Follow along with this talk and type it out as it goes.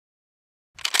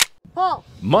Pull.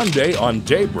 Monday on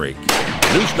Daybreak,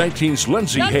 News 19's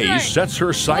Lindsay Hayes sets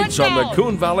her sights on the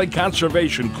Coon Valley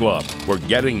Conservation Club, where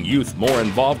getting youth more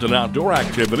involved in outdoor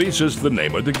activities is the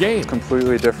name of the game.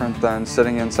 Completely different than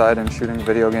sitting inside and shooting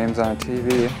video games on a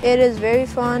TV. It is very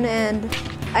fun and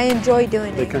I enjoy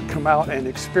doing They it. can come out and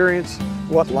experience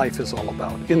what life is all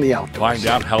about in the outdoors. Find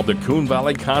out how the Coon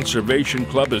Valley Conservation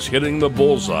Club is hitting the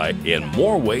bullseye in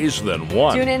more ways than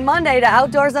one. Tune in Monday to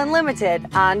Outdoors Unlimited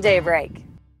on Daybreak.